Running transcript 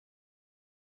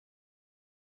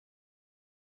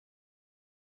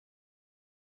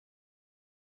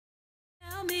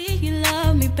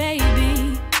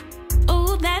baby.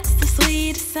 Oh, that's the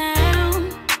sweetest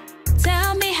sound.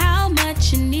 Tell me how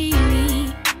much you need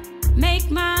me. Make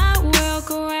my world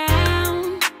go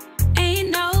round. Ain't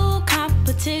no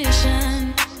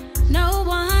competition. No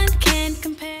one can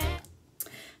compare.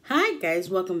 Hi guys,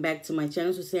 welcome back to my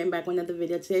channel. So I'm back with another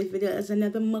video. Today's video is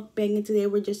another mukbang, and today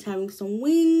we're just having some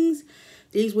wings.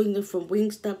 These wings are from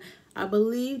Wingstop. I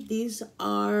believe these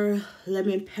are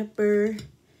lemon pepper,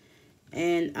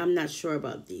 and I'm not sure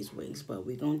about these wings, but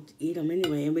we're gonna eat them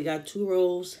anyway. And we got 2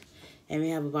 rolls, and we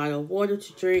have a bottle of water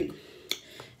to drink,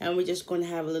 and we're just gonna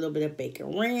have a little bit of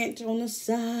bacon ranch on the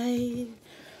side.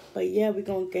 But yeah, we're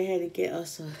gonna go ahead and get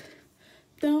us a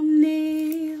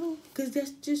thumbnail, because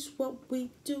that's just what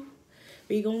we do.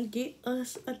 We gonna get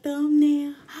us a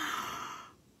thumbnail.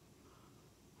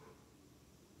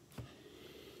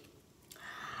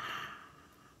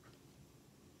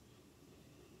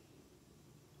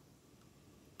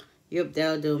 Yep,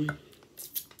 that'll do.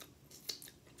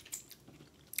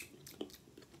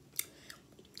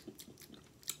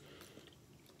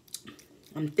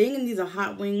 I'm thinking these are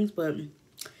hot wings, but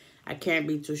I can't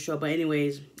be too sure. But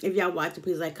anyways, if y'all watching,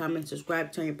 please like, comment,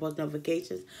 subscribe, turn your post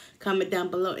notifications. Comment down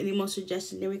below any more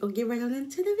suggestions. Then we're going to get right on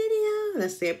into the video.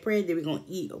 Let's say a prayer, then we're going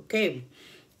to eat, okay?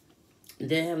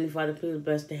 Dear Heavenly Father, please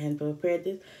bless the hand for prepared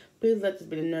this. Please let this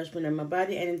be the nourishment of my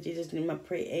body. And in Jesus' name I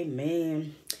pray,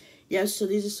 amen. Yes, so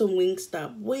these are some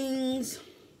Wingstop wings.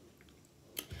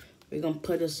 We're going to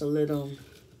put us a little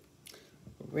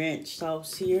ranch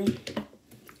sauce here.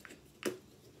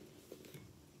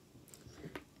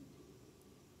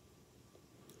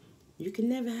 You can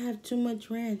never have too much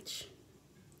ranch.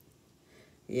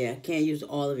 Yeah, I can't use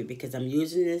all of it because I'm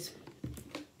using this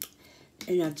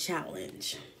in a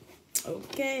challenge.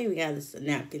 Okay, we got this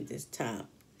napkin this time.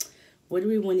 What do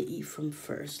we want to eat from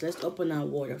first? Let's open our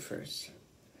water first.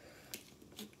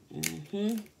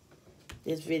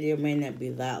 This video may not be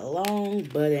that long,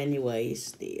 but anyway,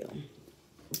 still.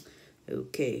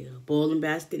 Okay, bowl and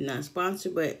basket, not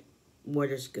sponsored, but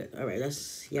water's good. All right,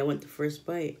 y'all want the first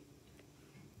bite?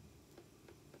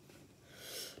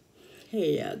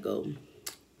 Here y'all go.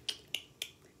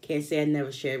 Can't say I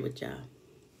never shared with y'all,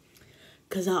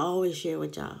 because I always share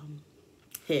with y'all.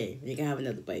 Hey, you can have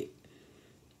another bite.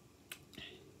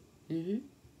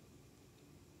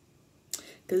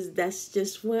 Because that's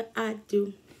just what I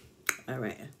do. All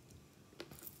right.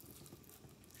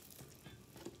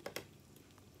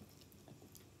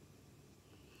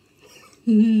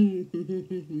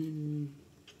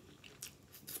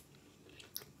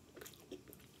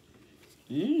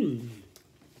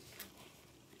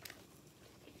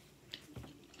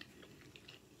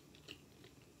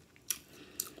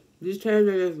 These taste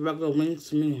like just regular wings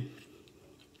to me.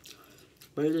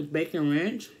 But it's bacon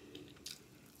ranch.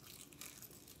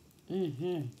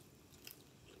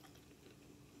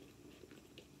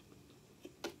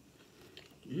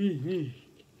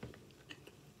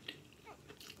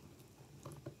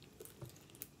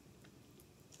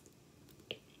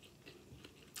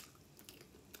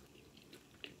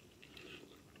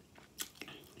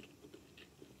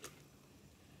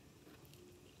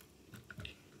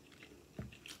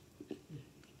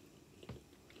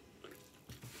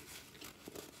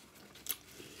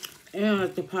 And I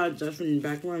like to apologize for the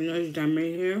background noise that I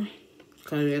made here,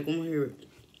 because they're going to hear it.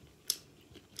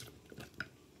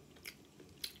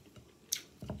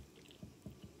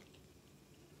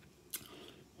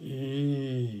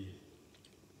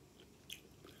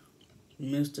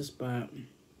 Missed the spot.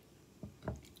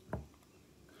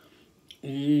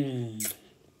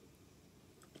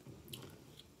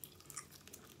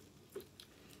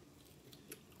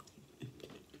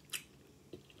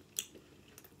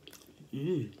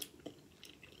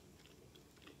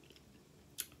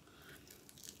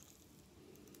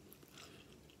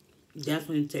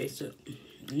 Definitely taste it.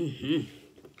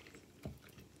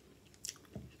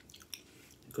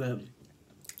 Good.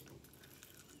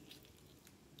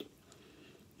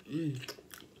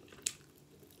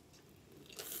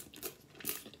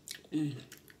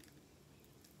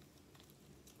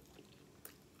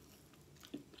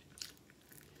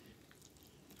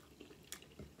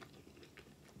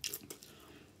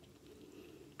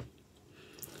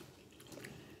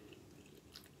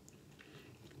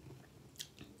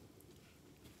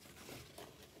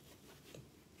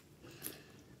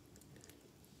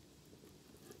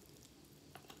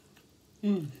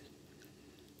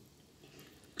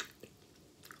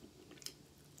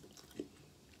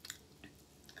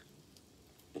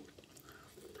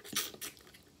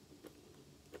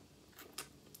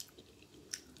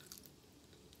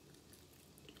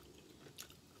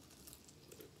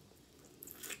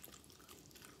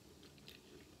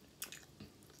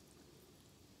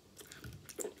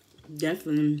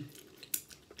 Definitely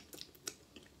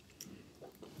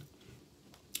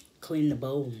clean the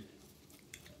bowl.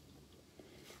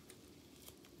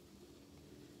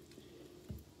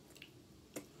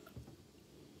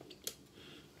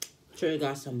 Sure, you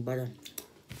got some butter,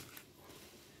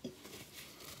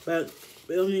 but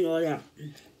we don't need all that.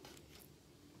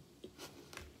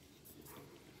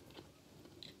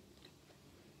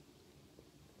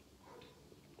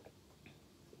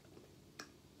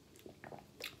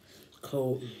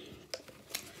 Cold.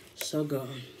 So good.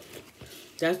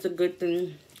 That's the good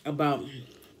thing about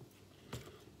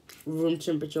room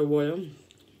temperature water.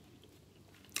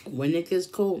 When it gets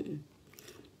cold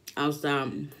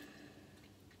outside,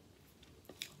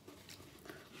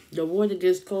 the water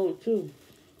gets cold too.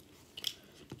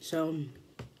 So,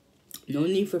 no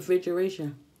need for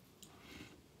refrigeration.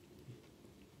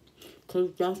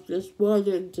 Because that's just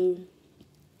water do.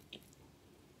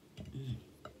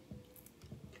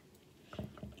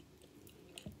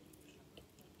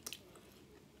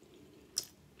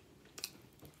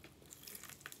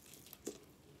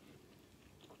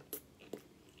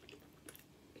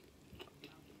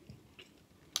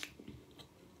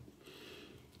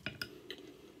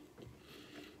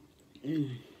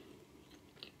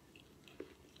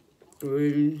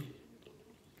 Three,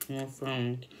 and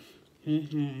from,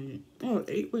 oh,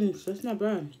 8 wings, that's not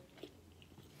bad.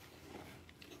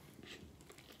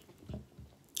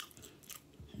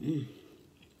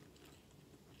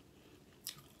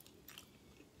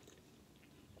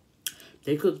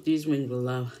 They cook these wings with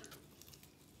love.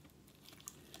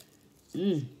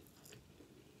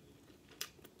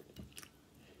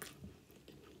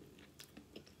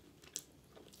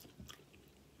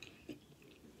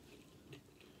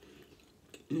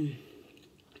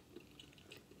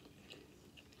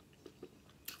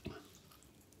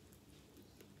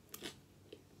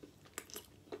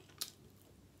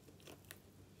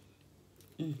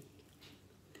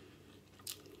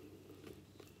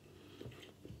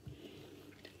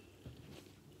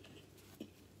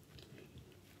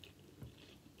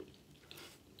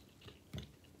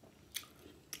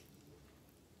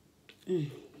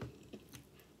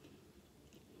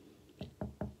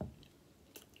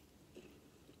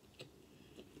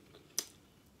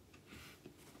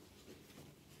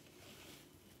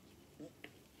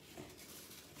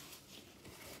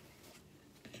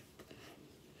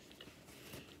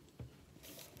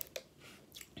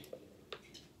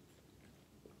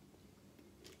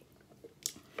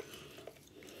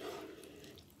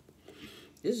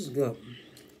 This is good.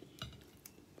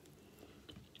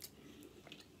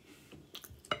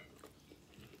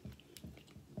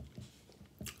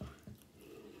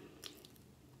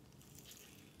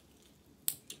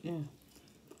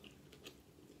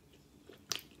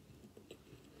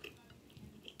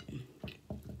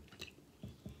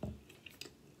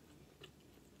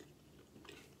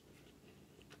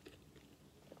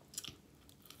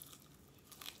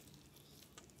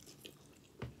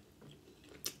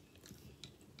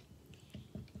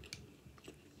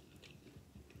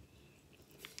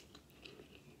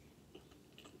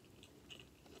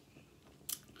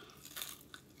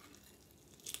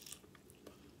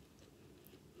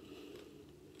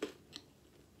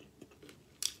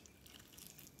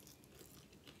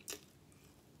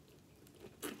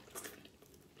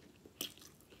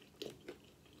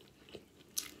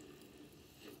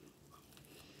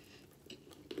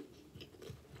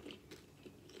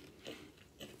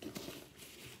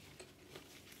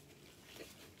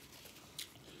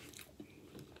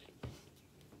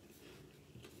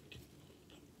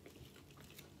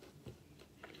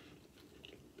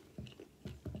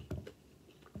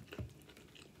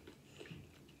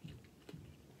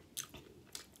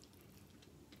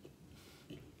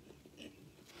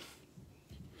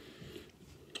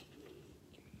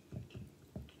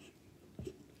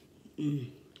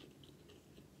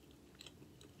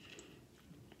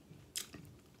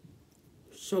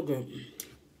 So good.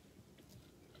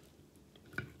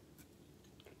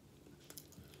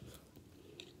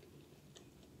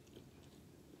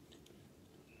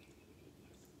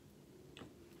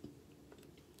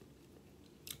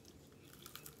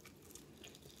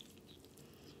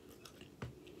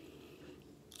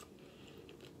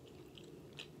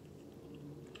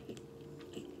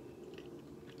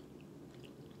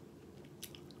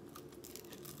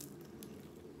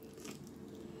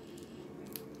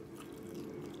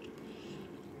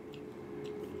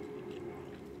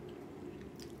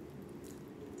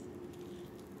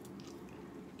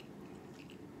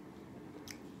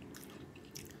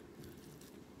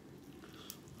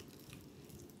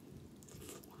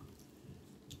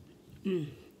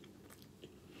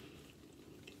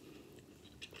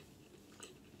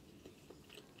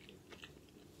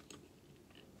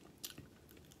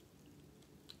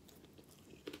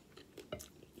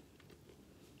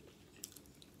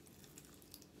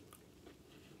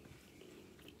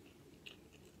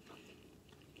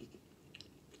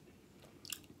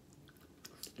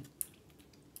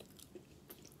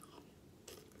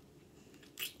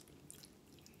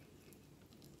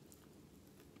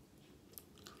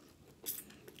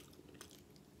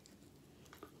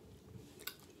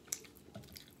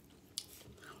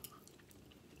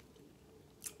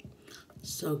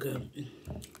 So good.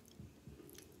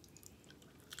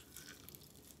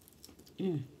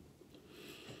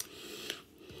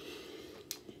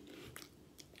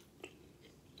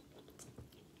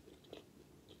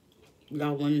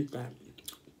 Y'all wanted that.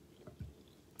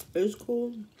 It's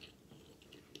cool.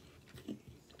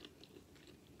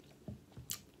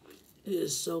 It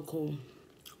is so cool.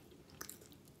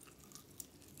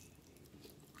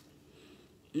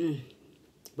 But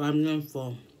I'm going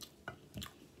for.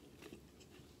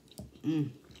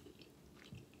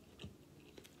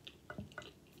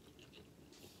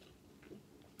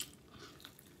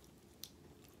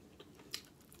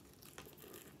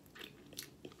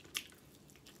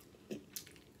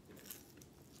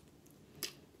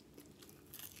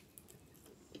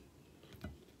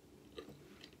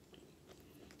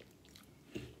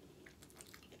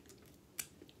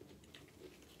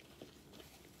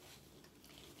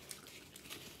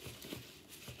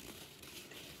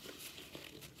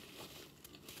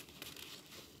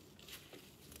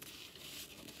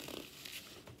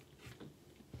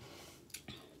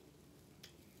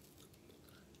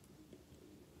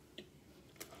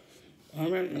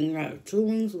 Alright, I got 2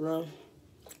 wings left.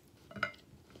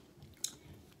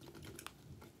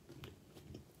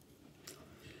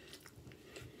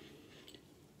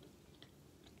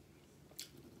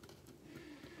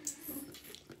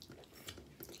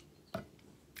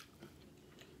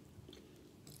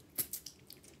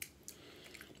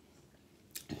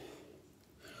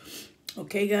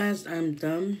 Okay, guys, I'm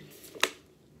done.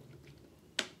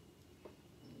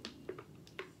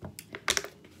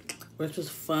 This was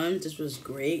fun. This was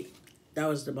great. That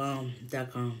was the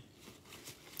bomb.com.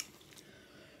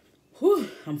 Whew,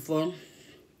 I'm full.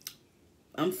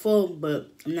 I'm full, but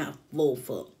I'm not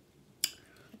full.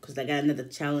 Because I got another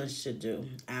challenge to do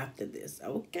after this.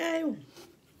 Okay.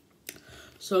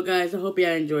 So, guys, I hope y'all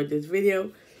enjoyed this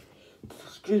video.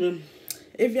 Excuse me.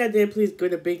 If y'all did, please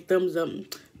give it a big thumbs up.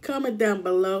 Comment down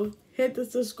below. Hit the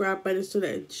subscribe button so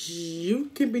that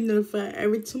you can be notified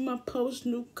every time I post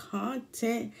new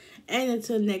content. And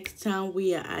until next time,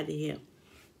 we are out of here.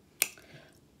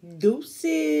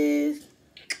 Deuces.